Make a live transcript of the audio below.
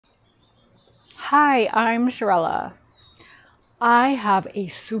Hi, I'm Shirella. I have a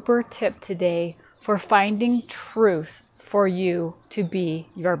super tip today for finding truth for you to be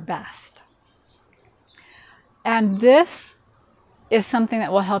your best. And this is something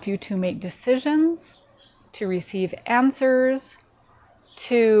that will help you to make decisions, to receive answers,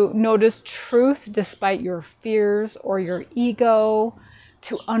 to notice truth despite your fears or your ego,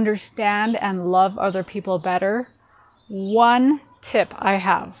 to understand and love other people better. One tip I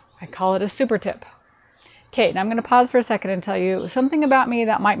have, I call it a super tip. Okay, now I'm going to pause for a second and tell you something about me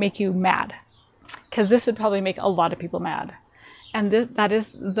that might make you mad, because this would probably make a lot of people mad. And that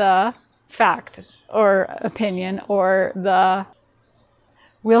is the fact or opinion or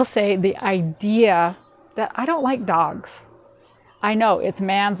we'll say the idea that I don't like dogs. I know it's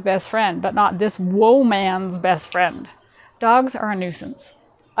man's best friend, but not this woman's best friend. Dogs are a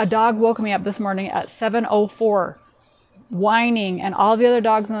nuisance. A dog woke me up this morning at 7:04 whining, and all the other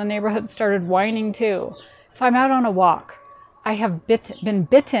dogs in the neighborhood started whining too. If I'm out on a walk, I have been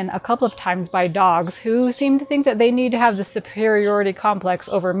bitten a couple of times by dogs who seem to think that they need to have the superiority complex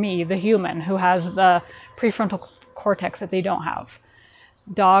over me, the human, who has the prefrontal cortex that they don't have.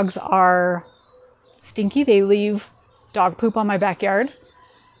 Dogs are stinky. They leave dog poop on my backyard.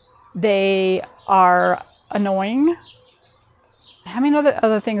 They are annoying. How many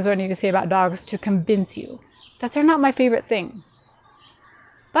other things do I need to say about dogs to convince you that they're not my favorite thing?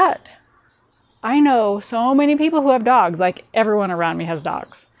 But I know so many people who have dogs, like everyone around me has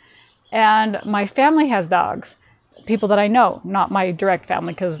dogs. And my family has dogs. People that I know, not my direct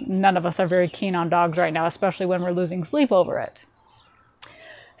family, because none of us are very keen on dogs right now, especially when we're losing sleep over it.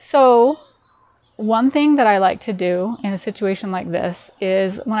 So one thing that I like to do in a situation like this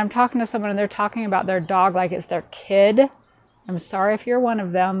is when I'm talking to someone and they're talking about their dog like it's their kid, I'm sorry if you're one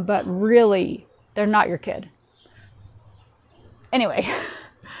of them, but really, they're not your kid. Anyway,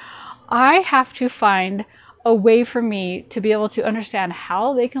 I have to find a way for me to be able to understand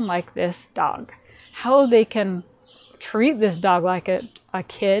how they can like this dog, how they can treat this dog like a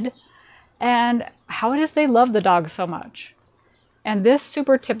kid, and how it is they love the dog so much. And this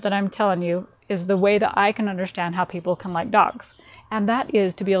super tip that I'm telling you is the way that I can understand how people can like dogs. And that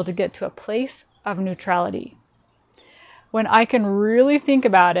is to be able to get to a place of neutrality. When I can really think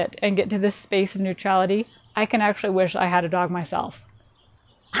about it and get to this space of neutrality, I can actually wish I had a dog myself.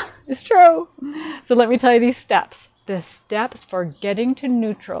 It's true. So let me tell you these steps. The steps for getting to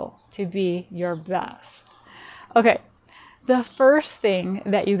neutral to be your best. Okay, the first thing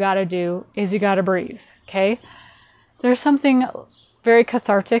that you got to do is you got to breathe, okay? There's something very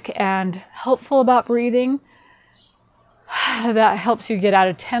cathartic and helpful about breathing that helps you get out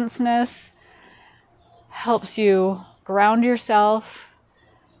of tenseness, helps you ground yourself,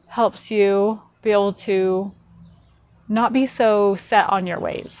 helps you be able to not be so set on your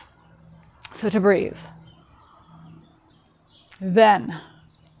ways. So to breathe. Then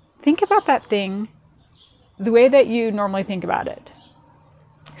think about that thing the way that you normally think about it.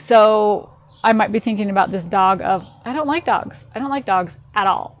 So I might be thinking about this dog of, I don't like dogs. I don't like dogs at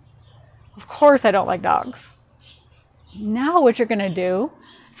all. Of course I don't like dogs. Now what you're going to do,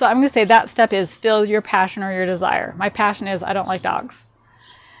 so I'm going to say that step is fill your passion or your desire. My passion is I don't like dogs.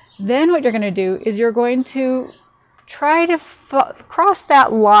 Then what you're going to do is you're going to try to cross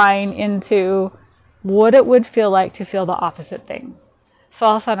that line into what it would feel like to feel the opposite thing. So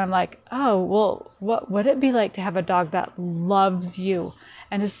all of a sudden I'm like, oh, well, what would it be like to have a dog that loves you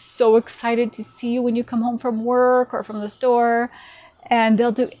and is so excited to see you when you come home from work or from the store, and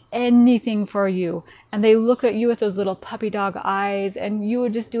they'll do anything for you. And they look at you with those little puppy dog eyes, and you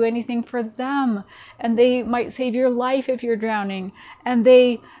would just do anything for them. And they might save your life if you're drowning. And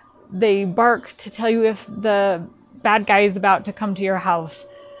they bark to tell you if the bad guy is about to come to your house.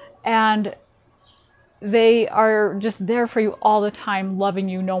 And they are just there for you all the time, loving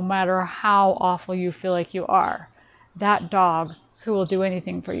you no matter how awful you feel like you are. That dog who will do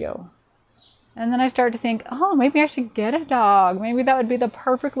anything for you. And then I start to think, oh, maybe I should get a dog. Maybe that would be the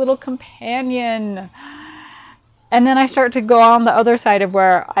perfect little companion. And then I start to go on the other side of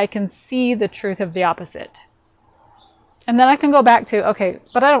where I can see the truth of the opposite. And then I can go back to, okay,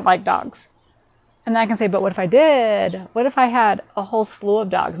 but I don't like dogs. And then I can say, but what if I did? What if I had a whole slew of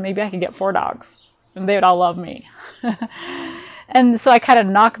dogs? Maybe I could get 4 dogs and they would all love me. And so I kind of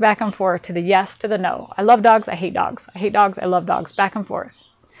knock back and forth to the yes, to the no. I love dogs. I hate dogs. I hate dogs. I love dogs. Back and forth.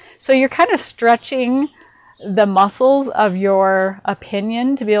 So you're kind of stretching the muscles of your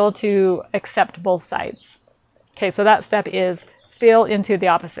opinion to be able to accept both sides. Okay, so that step is feel into the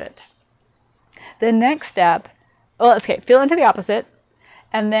opposite. The next step, feel into the opposite,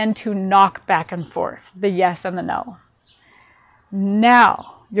 and then to knock back and forth, the yes and the no.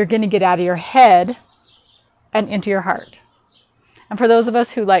 Now, you're going to get out of your head and into your heart. And for those of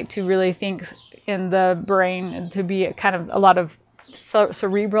us who like to really think in the brain and to be kind of a lot of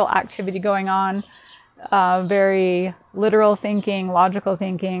cerebral activity going on, very literal thinking, logical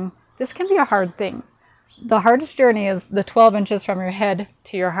thinking, this can be a hard thing. The hardest journey is the 12 inches from your head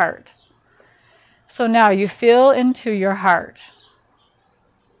to your heart. So now you feel into your heart.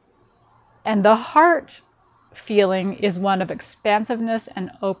 And the heart feeling is one of expansiveness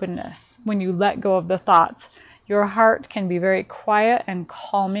and openness. When you let go of the thoughts, your heart can be very quiet and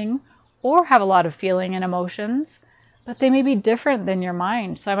calming, or have a lot of feeling and emotions, but they may be different than your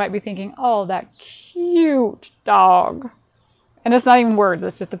mind. So I might be thinking, oh, that cute dog. And it's not even words,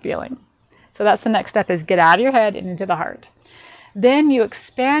 it's just a feeling. So that's the next step, is get out of your head and into the heart. Then you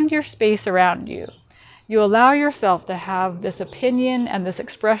expand your space around you. You allow yourself to have this opinion and this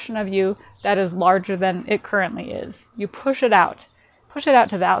expression of you that is larger than it currently is. You push it out. Push it out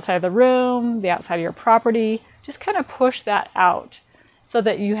to the outside of the room, the outside of your property. Just kind of push that out so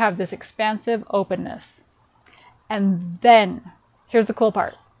that you have this expansive openness. And then, here's the cool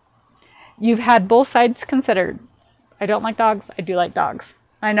part. You've had both sides considered. I don't like dogs. I do like dogs.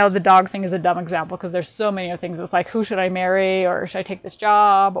 I know the dog thing is a dumb example because there's so many other things. It's like, who should I marry, or should I take this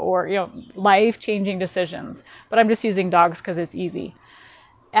job, or, you know, life-changing decisions. But I'm just using dogs because it's easy.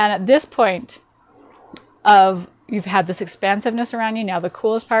 And at this point of you've had this expansiveness around you, now the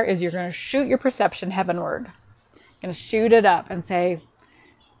coolest part is you're going to shoot your perception heavenward. You're going to shoot it up and say,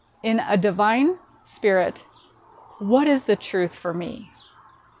 in a divine spirit, what is the truth for me?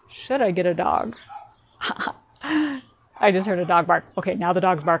 Should I get a dog? I just heard a dog bark. Okay, now the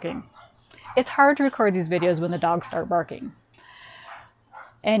dog's barking. It's hard to record these videos when the dogs start barking.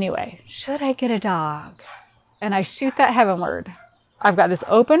 Anyway, should I get a dog? And I shoot that heavenward. I've got this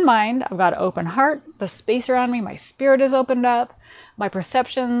open mind. I've got an open heart. The space around me, my spirit is opened up. My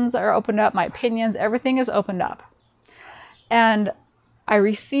perceptions are opened up. My opinions, everything is opened up. And I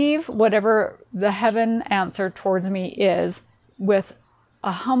receive whatever the heaven answer towards me is with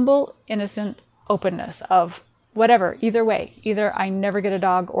a humble, innocent openness of whatever, either way. Either I never get a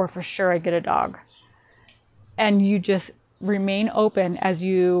dog, or for sure I get a dog. And you just remain open as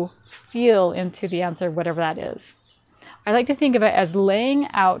you feel into the answer, whatever that is. I like to think of it as laying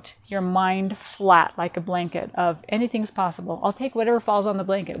out your mind flat like a blanket of anything's possible. I'll take whatever falls on the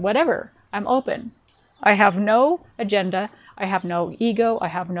blanket, whatever. I'm open. I have no agenda. I have no ego. I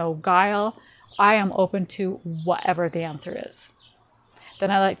have no guile. I am open to whatever the answer is. Then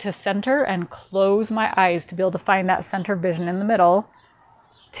I like to center and close my eyes to be able to find that center vision in the middle,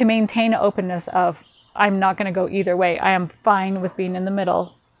 to maintain openness of, I'm not going to go either way. I am fine with being in the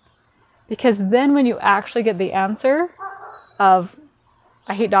middle. Because then when you actually get the answer of,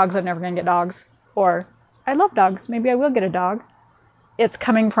 I hate dogs, I'm never going to get dogs, or I love dogs, maybe I will get a dog, it's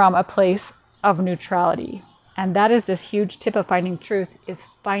coming from a place of neutrality. And that is this huge tip of finding truth, is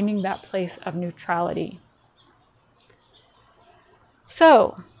finding that place of neutrality.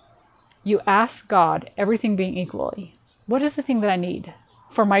 So, you ask God, everything being equally, what is the thing that I need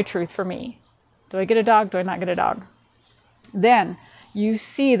for my truth, for me? Do I get a dog? Do I not get a dog? Then you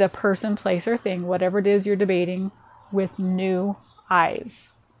see the person, place, or thing, whatever it is you're debating, with new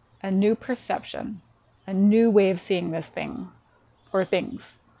eyes, a new perception, a new way of seeing this thing or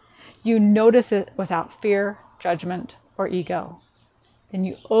things. You notice it without fear, judgment, or ego. Then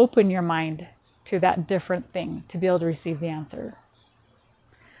you open your mind to that different thing to be able to receive the answer.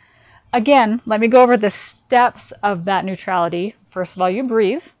 Again, let me go over the steps of that neutrality. First of all, you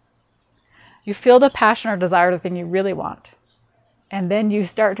breathe. You feel the passion or desire, the thing you really want. And then you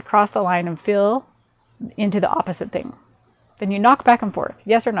start to cross the line and feel into the opposite thing. Then you knock back and forth.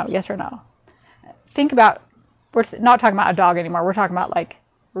 Yes or no, yes or no. Think about, we're not talking about a dog anymore. We're talking about like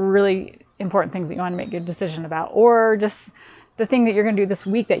really important things that you want to make a decision about, or just the thing that you're going to do this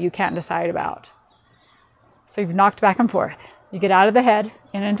week that you can't decide about. So you've knocked back and forth. You get out of the head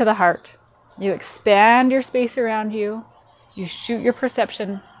and into the heart. You expand your space around you. You shoot your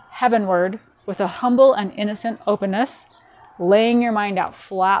perception heavenward with a humble and innocent openness, laying your mind out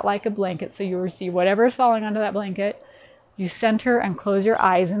flat like a blanket so you receive whatever is falling onto that blanket. You center and close your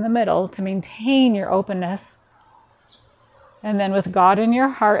eyes in the middle to maintain your openness. And then with God in your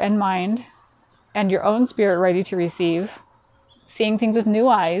heart and mind and your own spirit ready to receive, seeing things with new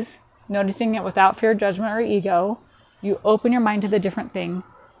eyes, noticing it without fear, judgment, or ego, you open your mind to the different thing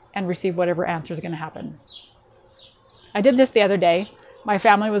and receive whatever answer is going to happen. I did this the other day. My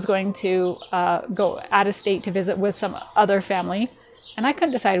family was going to go out of state to visit with some other family, and I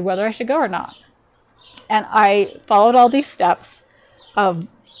couldn't decide whether I should go or not. And I followed all these steps of,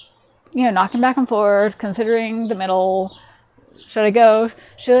 knocking back and forth, considering the middle, Should I go?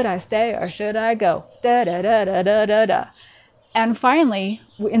 Should I stay or should I go? Da da da da da da da. And finally,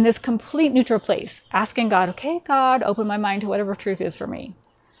 in this complete neutral place, asking God, okay, God, open my mind to whatever truth is for me.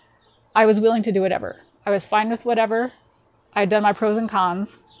 I was willing to do whatever. I was fine with whatever. I'd done my pros and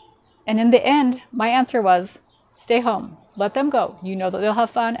cons. And in the end, my answer was, stay home. Let them go. You know that they'll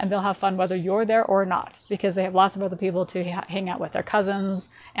have fun, and they'll have fun whether you're there or not, because they have lots of other people to hang out with, their cousins,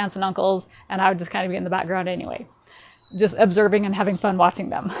 aunts and uncles, and I would just kind of be in the background anyway, just observing and having fun watching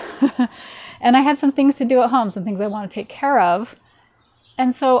them. And I had some things to do at home, some things I want to take care of.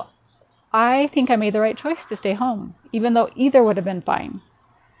 And so I think I made the right choice to stay home, even though either would have been fine.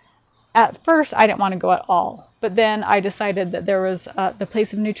 At first, I didn't want to go at all. But then I decided that there was the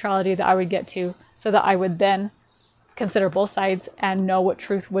place of neutrality that I would get to so that I would then consider both sides and know what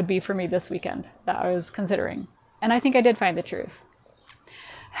truth would be for me this weekend that I was considering. And I think I did find the truth.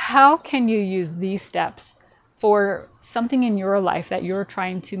 How can you use these steps for something in your life that you're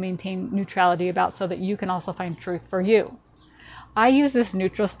trying to maintain neutrality about so that you can also find truth for you? I use this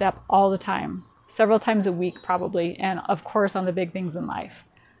neutral step all the time, several times a week probably, and of course on the big things in life.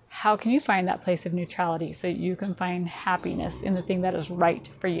 How can you find that place of neutrality so you can find happiness in the thing that is right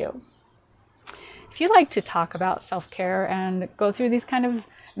for you? If you like to talk about self-care and go through these kind of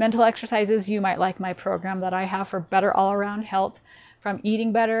mental exercises, you might like my program that I have for better all-around health, from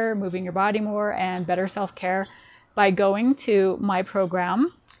eating better, moving your body more, and better self-care, by going to my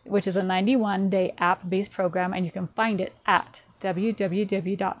program, which is a 91-day app-based program, and you can find it at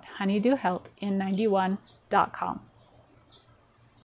www.honeydewhealthin91.com.